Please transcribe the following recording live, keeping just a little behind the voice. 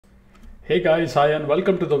Hey guys, hi and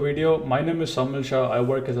welcome to the video. My name is Samil Shah. I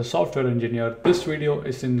work as a software engineer. This video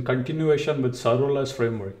is in continuation with Serverless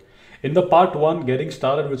Framework. In the part 1, getting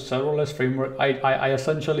started with Serverless Framework, I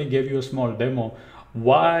essentially gave you a small demo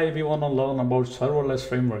why we want to learn about Serverless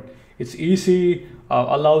Framework. It's easy,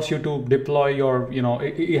 allows you to deploy your,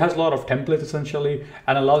 it has a lot of templates essentially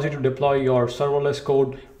and allows you to deploy your serverless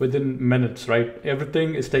code within minutes, right?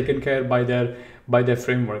 Everything is taken care by their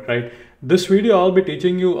framework, right? This video I'll be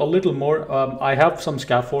teaching you a little more. I have some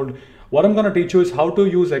scaffold. What I'm going to teach you is how to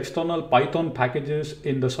use external Python packages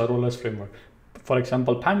in the serverless framework. For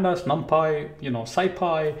example, Pandas, NumPy,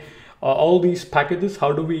 SciPy, all these packages.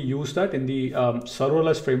 How do we use that in the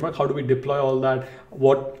serverless framework? How do we deploy all that?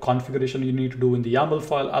 What configuration you need to do in the YAML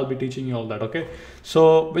file? I'll be teaching you all that. Okay.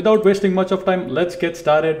 So without wasting much of time, let's get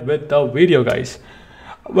started with the video, guys.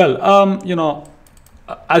 Well,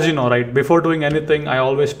 as you know, right, before doing anything, I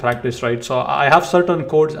always practice, right? So I have certain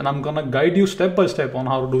codes and I'm gonna guide you step by step on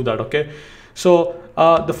how to do that, okay? So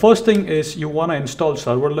the first thing is you wanna install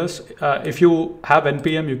serverless. If you have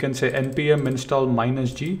NPM, you can say npm install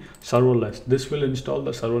 -g serverless. This will install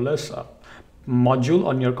the serverless module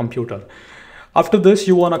on your computer. After this,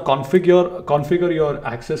 you want to configure your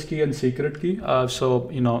access key and secret key.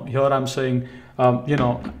 Here I'm saying,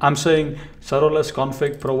 I'm saying serverless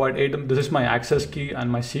config provide AWS. This is my access key and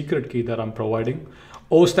my secret key that I'm providing.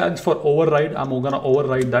 O stands for override. I'm going to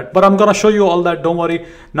override that, but I'm going to show you all that. Don't worry.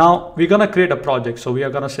 Now we're going to create a project. So we are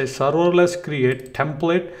going to say serverless create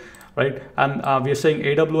template, right? And we are saying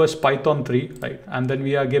AWS Python 3, right? And then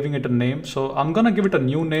we are giving it a name. So I'm going to give it a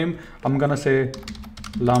new name. I'm going to say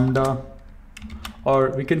Lambda. Or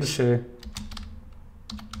we can just say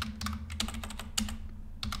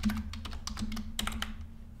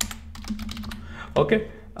okay,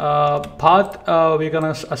 path, we're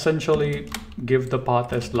gonna essentially give the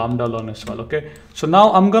path as lambda learn as well. Okay, so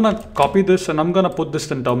now I'm gonna copy this and I'm gonna put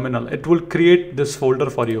this in terminal. It will create this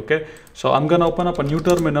folder for you. Okay, so I'm gonna open up a new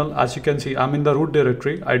terminal. As you can see, I'm in the root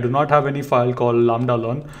directory. I do not have any file called lambda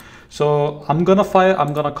learn. So I'm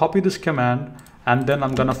gonna copy this command and then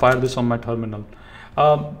I'm gonna fire this on my terminal.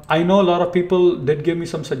 I know a lot of people did give me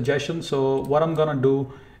some suggestions, so what I'm gonna do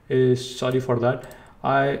is, sorry for that,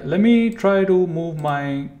 let me try to move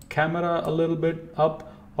my camera a little bit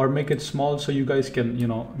up or make it small so you guys can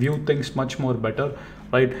view things much more better,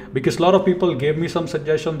 right? Because a lot of people gave me some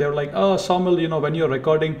suggestion. They were like, oh Saumil, when you're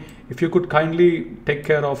recording, if you could kindly take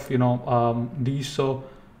care of these.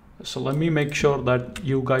 So let me make sure that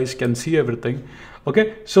you guys can see everything.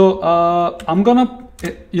 Okay, so I'm gonna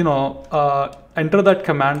enter that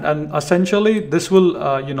command and essentially this will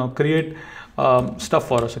create stuff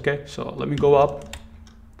for us. Okay, so let me go up.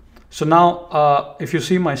 So now if you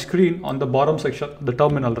see my screen on the bottom section, the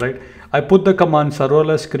terminal, right, I put the command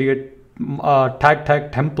serverless create tag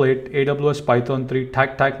template AWS Python 3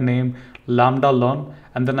 tag name lambda learn,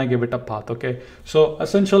 and then I give it a path. Okay, so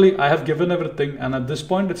essentially I have given everything, and at this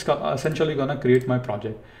point it's essentially gonna create my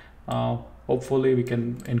project. Hopefully we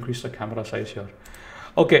can increase the camera size here.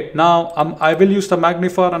 Okay, now I will use the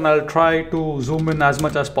magnifier and I'll try to zoom in as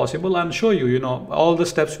much as possible and show you, all the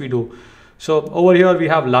steps we do. So over here we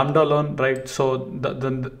have lambda learn, right? So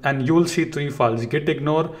and you will see 3 files: git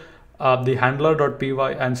ignore, the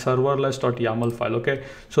handler.py and serverless.yaml file. Okay,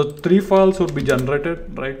 so 3 files would be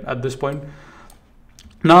generated right at this point.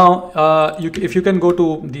 Now if you can go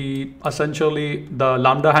to the essentially the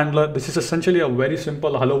lambda handler, this is essentially a very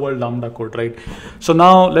simple hello world lambda code, right? So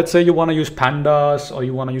now let's say you want to use pandas or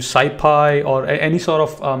you want to use SciPy or any sort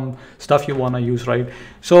of stuff you want to use, right?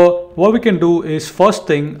 So what we can do is, first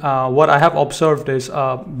thing what I have observed is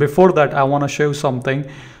before that I want to show you something.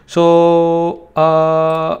 So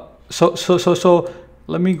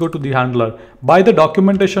let me go to the handler. By the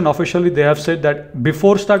documentation officially they have said that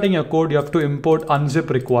before starting your code you have to import unzip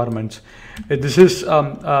requirements. This is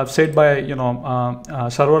said by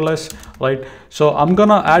serverless, right? So I'm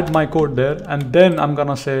gonna add my code there and then I'm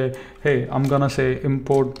gonna say, hey, I'm gonna say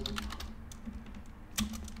import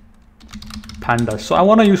pandas. So I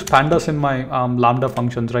want to use pandas in my lambda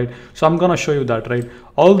functions, right? So I'm gonna show you that, right?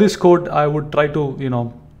 All this code I would try to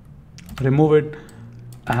remove it.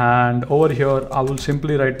 And over here I will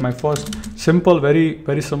simply write my first simple,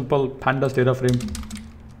 very simple pandas data frame.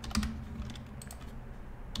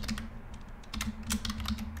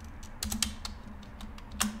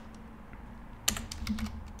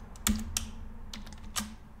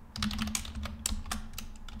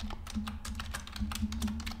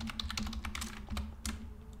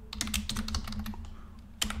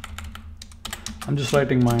 I'm just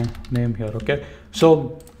writing my name here. Okay,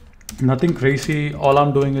 so nothing crazy. All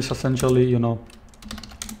I'm doing is essentially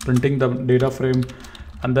printing the data frame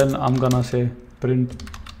and then I'm gonna say print,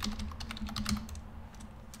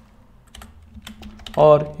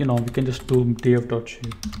 or you know, we can just do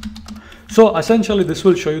df.shape. So essentially this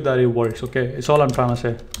will show you that it works. Okay, it's all I'm trying to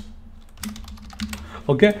say.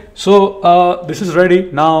 Okay, so this is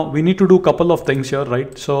ready. Now we need to do a couple of things here,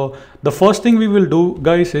 right? So the first thing we will do,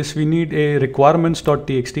 guys, is we need a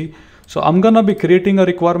requirements.txt. So I'm gonna be creating a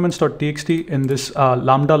requirements.txt in this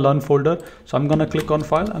lambda learn folder. So I'm gonna click on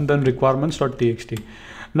file and then requirements.txt.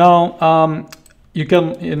 Now you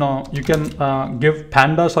can give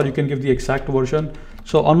pandas, or you can give the exact version.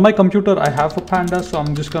 So on my computer I have a pandas, so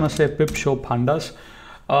I'm just gonna say pip show pandas.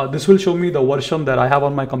 This will show me the version that I have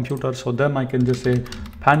on my computer. So then I can just say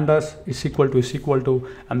pandas is equal to,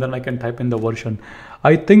 and then I can type in the version.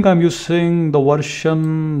 I think I'm using the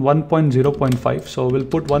version 1.0.5, so we'll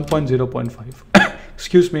put 1.0.5.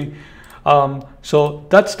 Excuse me. So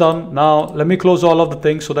that's done. Now let me close all of the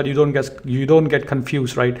things so that you don't get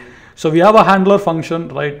confused, right? So we have a handler function,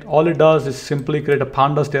 right? All it does is simply create a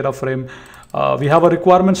pandas data frame. We have a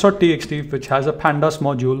requirements.txt which has a pandas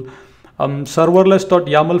module.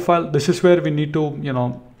 Serverless.yaml file, this is where we need to, you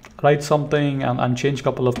know, write something and change a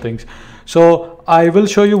couple of things. So I will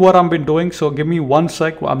show you what I've been doing. So give me 1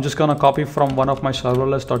 sec. I'm just gonna copy from one of my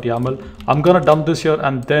serverless.yaml. I'm gonna dump this here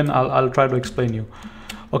and then I'll try to explain you.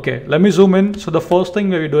 Okay, let me zoom in. So the first thing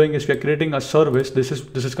we're doing is we're creating a service. This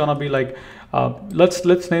is gonna be like,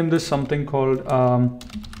 let's name this something called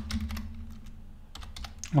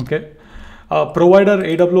provider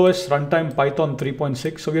AWS runtime Python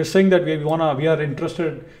 3.6. So we are saying that we are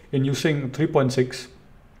interested in using 3.6.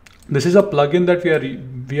 This is a plugin that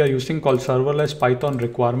we are using called Serverless Python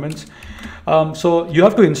Requirements. So you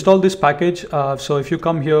have to install this package. So if you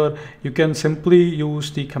come here, you can simply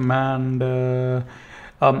use the command.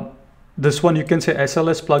 This one you can say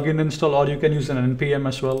SLS plugin install, or you can use an npm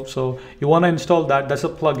as well. So you want to install that. That's a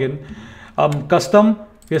plugin. Custom.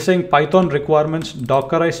 We are saying Python requirements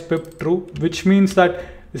dockerized pip true, which means that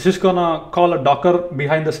this is gonna call a Docker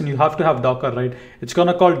behind the scene. You have to have Docker, right? It's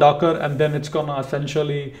gonna call Docker, and then it's gonna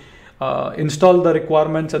essentially install the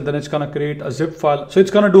requirements, and then it's gonna create a zip file. So it's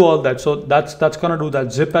gonna do all that. So that's gonna do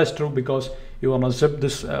that zip as true because you wanna zip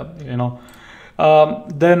this,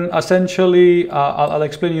 Then essentially, I'll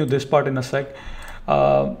explain you this part in a sec.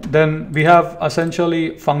 Then we have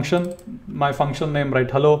essentially function, my function name, right?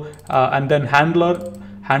 Hello, and then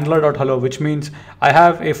handler.hello, which means I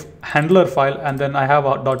have a handler file and then I have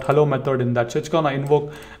a .hello method in that. So it's gonna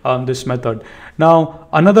invoke this method. Now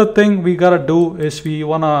another thing we gotta do is we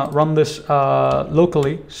wanna run this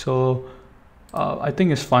locally. So I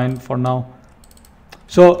think it's fine for now.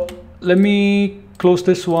 So let me close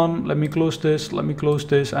this one, let me close this,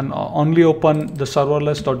 and only open the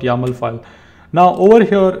serverless.yaml file. Now over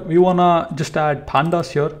here we wanna just add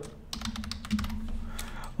pandas here.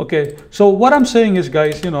 Okay, so what I'm saying is,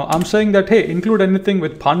 guys, I'm saying that, hey, include anything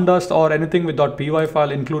with pandas or anything with .py file,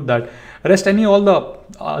 include that. Rest all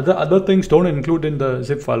the other things don't include in the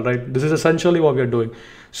zip file, right? This is essentially what we are doing.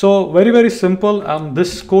 So very, very simple.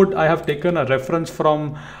 This code I have taken a reference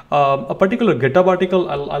from a particular GitHub article.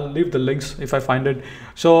 I'll leave the links if I find it.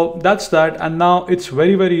 So that's that. And now it's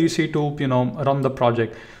very, very easy to run the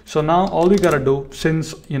project. So now all you gotta do,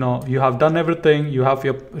 since you have done everything, you have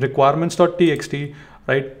your requirements.txt.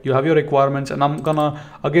 Right, you have your requirements, and I'm gonna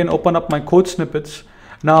again open up my code snippets.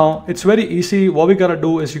 Now it's very easy. What we gotta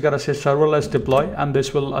do is you gotta say serverless deploy, and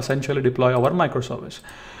this will essentially deploy our microservice.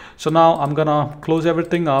 So now I'm gonna close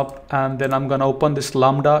everything up, and then I'm gonna open this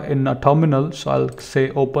Lambda in a terminal. So I'll say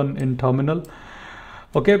open in terminal.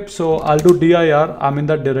 Okay, so I'll do dir, I'm in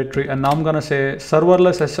that directory, and now I'm gonna say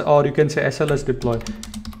serverless, or you can say SLS deploy.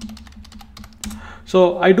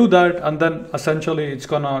 So I do that, and then essentially it's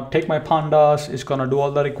gonna take my pandas, it's gonna do all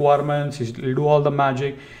the requirements, it'll do all the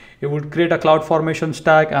magic. It would create a CloudFormation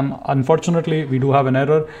stack, and unfortunately we do have an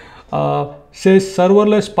error. Says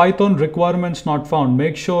serverless Python requirements not found.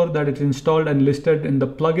 Make sure that it's installed and listed in the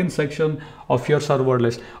plugin section of your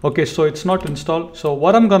serverless. Okay, so it's not installed. So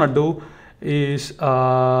what I'm gonna do is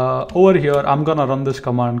over here, I'm gonna run this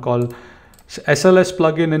command called SLS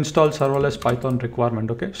plugin install serverless Python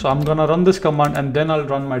requirement. Okay, so I'm gonna run this command and then I'll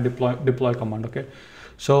run my deploy command. Okay,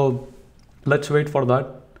 so let's wait for that.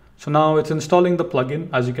 So now it's installing the plugin,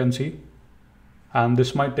 as you can see, and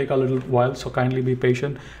this might take a little while, so kindly be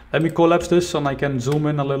patient. Let me collapse this and I can zoom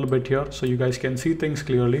in a little bit here so you guys can see things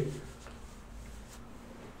clearly.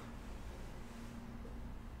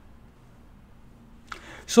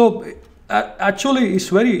 So actually it's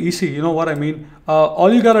very easy, you know what I mean.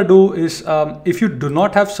 All you gotta do is if you do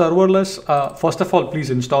not have serverless, first of all, please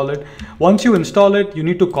install it. Once you install it, you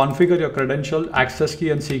need to configure your credential, access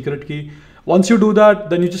key and secret key. Once you do that,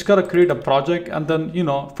 then you just gotta create a project and then, you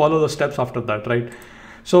know, follow the steps after that, right?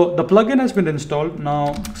 So the plugin has been installed.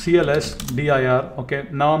 Now CLS dir, okay.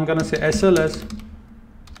 Now I'm gonna say SLS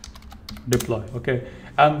deploy, okay.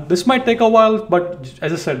 And this might take a while, but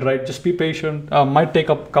as I said, right, just be patient. Might take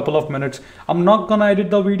a couple of minutes. I'm not gonna edit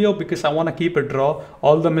the video because I want to keep it raw.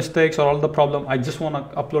 All the mistakes or all the problem, I just want to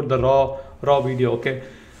upload the raw video, okay.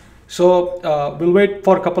 So we'll wait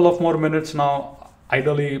for a couple of more minutes now.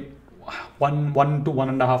 Ideally, one to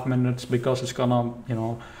 1.5 minutes, because it's gonna, you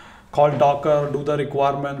know, call Docker, do the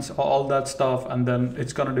requirements, all that stuff, and then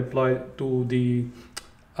it's gonna deploy to the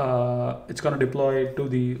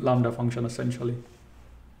Lambda function essentially.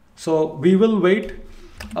 So we will wait.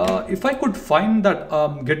 If I could find that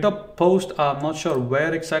GitHub post, I'm not sure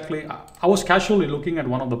where exactly. I was casually looking at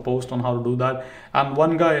one of the posts on how to do that, and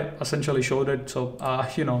one guy essentially showed it. So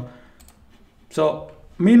you know, so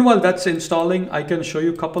meanwhile that's installing, I can show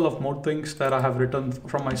you a couple of more things that I have written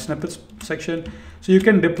from my snippets section. So you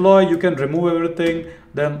can deploy, you can remove everything,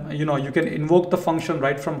 then, you know, you can invoke the function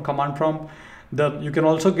right from command prompt. Then you can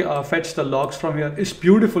also fetch the logs from here. It's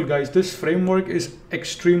beautiful, guys. This framework is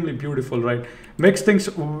extremely beautiful, right? Makes things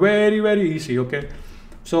very, very easy, okay?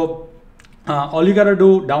 So all you gotta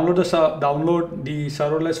do, download the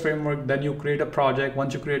serverless framework, then you create a project.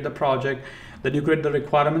 Once you create the project, then you create the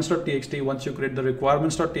requirements.txt. Once you create the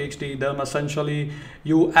requirements.txt, then essentially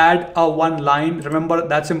you add a one line. Remember,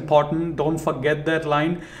 that's important. Don't forget that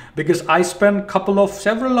line, because I spent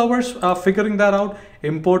several hours figuring that out.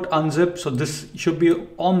 Import unzip. So this should be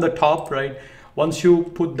on the top, right? Once you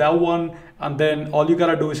put that one, and then all you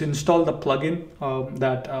gotta do is install the plugin,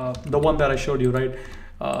 the one that I showed you, right?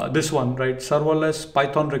 This one, right? Serverless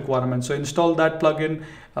Python requirements. So install that plugin.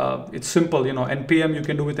 It's simple, you know, npm, you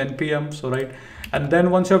can do with npm. So right, and then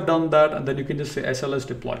once you have done that, and then you can just say SLS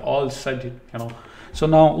deploy, all set it, you know. So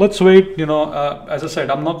now let's wait, you know. As I said,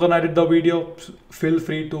 I'm not gonna edit the video. Feel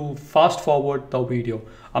free to fast forward the video.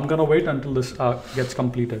 I'm gonna wait until this gets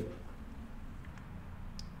completed.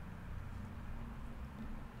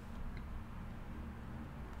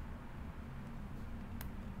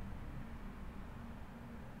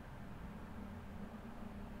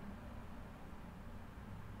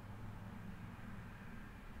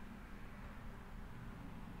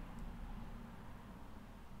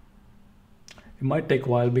 It might take a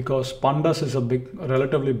while because Pandas is a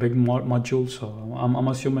relatively big module, so I'm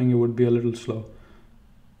assuming it would be a little slow.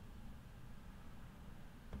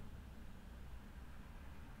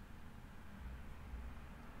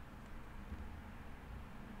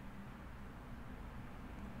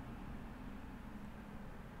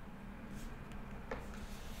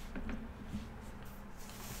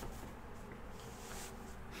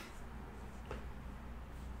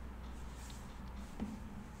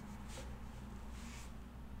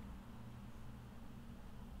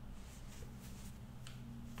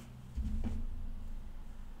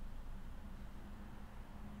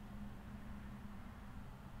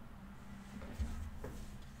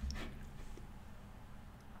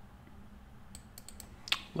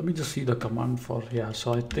 Let me just see the command for, yeah,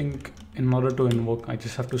 so I think in order to invoke, I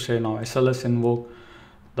just have to say now SLS invoke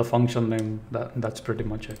the function name. That's pretty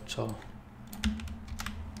much it. So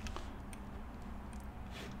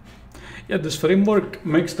yeah, this framework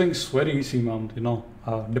makes things very easy, man. You know,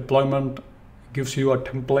 deployment gives you a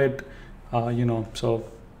template, you know, so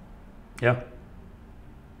yeah.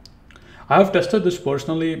 I have tested this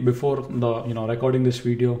personally before recording this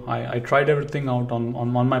video. I tried everything out on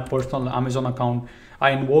my personal Amazon account. I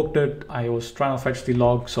invoked it. I was trying to fetch the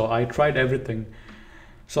log, so I tried everything.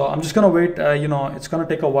 So I'm just gonna wait. It's gonna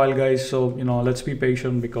take a while, guys. So let's be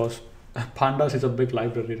patient, because Pandas is a big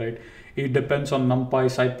library, right? It depends on NumPy,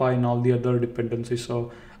 SciPy, and all the other dependencies.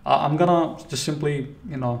 So I'm gonna just simply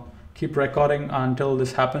keep recording until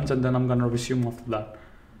this happens, and then I'm gonna resume after that.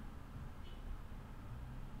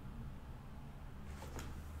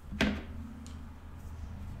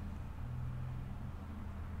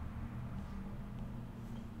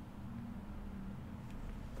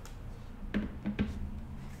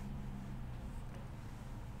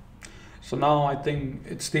 So now I think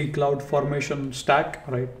it's the CloudFormation stack,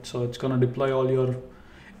 right? So it's gonna deploy all your,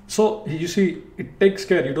 so you see, it takes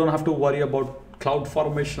care. You don't have to worry about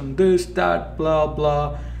CloudFormation, this, that, blah,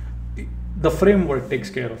 blah. The framework takes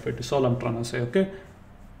care of it, is all I'm trying to say, okay?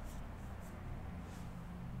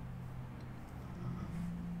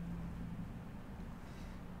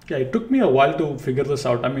 Yeah, it took me a while to figure this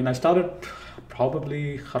out. I mean, I started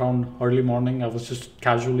probably around early morning. I was just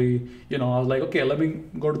casually, I was like, okay, let me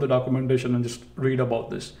go to the documentation and just read about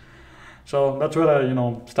this. So that's where I,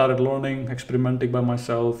 started learning, experimenting by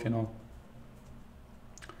myself,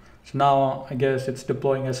 So So now I guess it's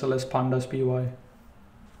deploying SLS pandas py.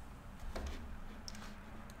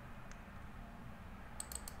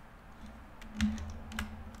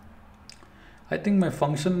 I think my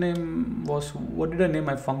function name was, what did I name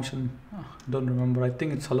my function? Don't remember. I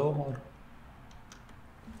think it's hello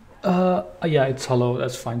or yeah, it's hello.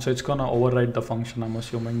 That's fine. So it's gonna override the function, I'm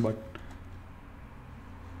assuming, but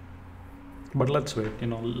let's wait, you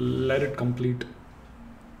know, let it complete.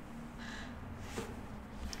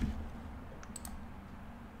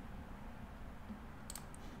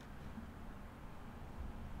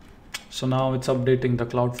 So now it's updating the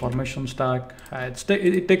CloudFormation stack.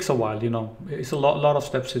 It takes a while, you know, it's a lot of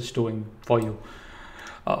steps it's doing for you.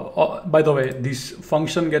 By the way, this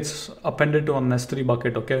function gets appended to an S3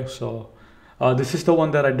 bucket, okay? So this is the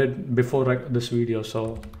one that I did before this video.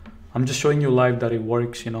 So I'm just showing you live that it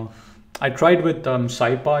works, you know. I tried with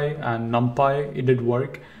SciPy and NumPy, it did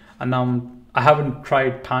work. And I haven't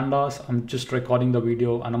tried Pandas, I'm just recording the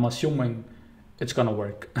video and I'm assuming it's gonna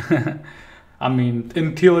work. I mean,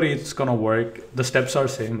 in theory, it's gonna work. The steps are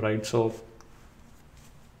same, right? So,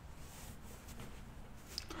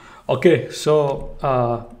 okay,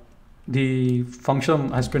 so the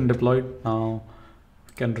function has been deployed. Now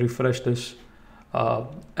we can refresh this.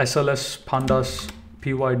 SLS pandas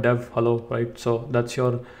py dev hello, right? So that's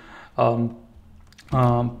your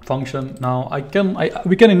function. Now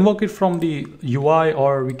we can invoke it from the UI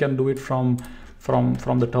or we can do it from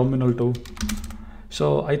the terminal too.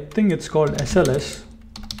 So I think it's called SLS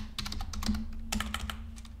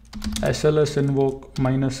invoke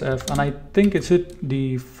 -f, and I think it's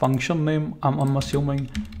the function name. I'm assuming.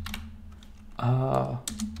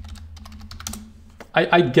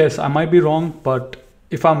 I guess I might be wrong, but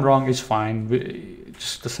if I'm wrong, it's fine.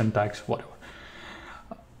 Just the syntax, whatever.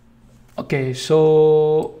 Okay,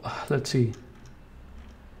 so let's see.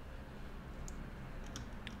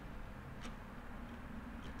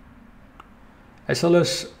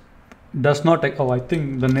 SLS does not, I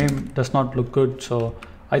think the name does not look good, so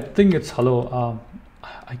I think it's hello,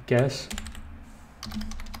 I guess,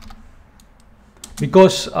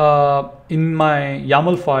 because in my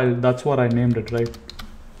YAML file that's what I named it, right?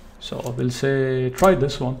 So we'll say try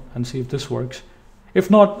this one and see if this works. If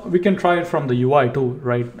not, we can try it from the UI too,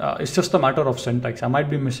 right? It's just a matter of syntax. I might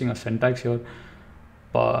be missing a syntax here,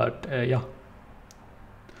 but yeah.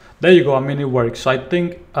 There you go. I mean, it works. So I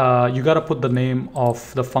think you got to put the name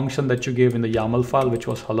of the function that you gave in the YAML file, which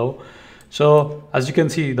was hello. So as you can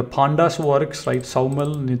see, the pandas works, right?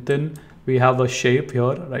 Saumil, Nitin, we have a shape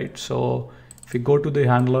here, right? So if we go to the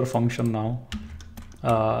handler function now,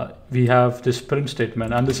 we have this print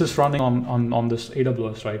statement, and this is running on this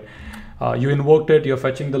AWS, right? You invoked it, you're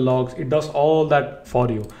fetching the logs. It does all that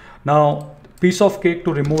for you. Now, piece of cake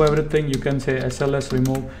to remove everything, you can say SLS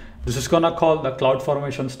remove. This is gonna call the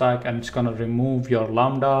CloudFormation stack, and it's gonna remove your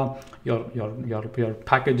Lambda, your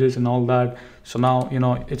packages and all that. So now, you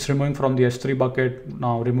know, it's removing from the S3 bucket,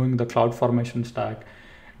 now removing the CloudFormation stack.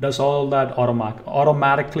 It does all that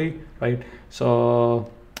automatically, right?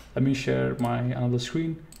 So let me share my another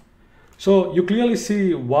screen. So you clearly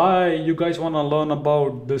see why you guys wanna learn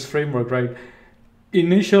about this framework, right?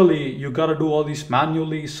 Initially, you got to do all these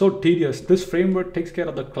manually, so tedious. This framework takes care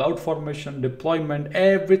of the CloudFormation, deployment,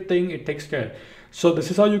 everything it takes care. So this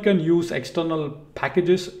is how you can use external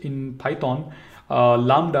packages in Python,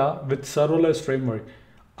 Lambda with Serverless Framework.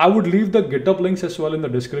 I would leave the GitHub links as well in the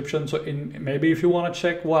description. So maybe if you want to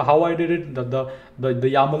check how I did it, the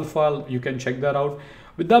YAML file, you can check that out.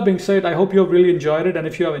 With that being said, I hope you have really enjoyed it. And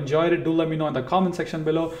if you have enjoyed it, do let me know in the comment section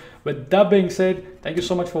below. With that being said, thank you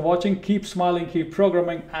so much for watching. Keep smiling, keep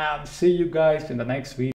programming, and see you guys in the next video.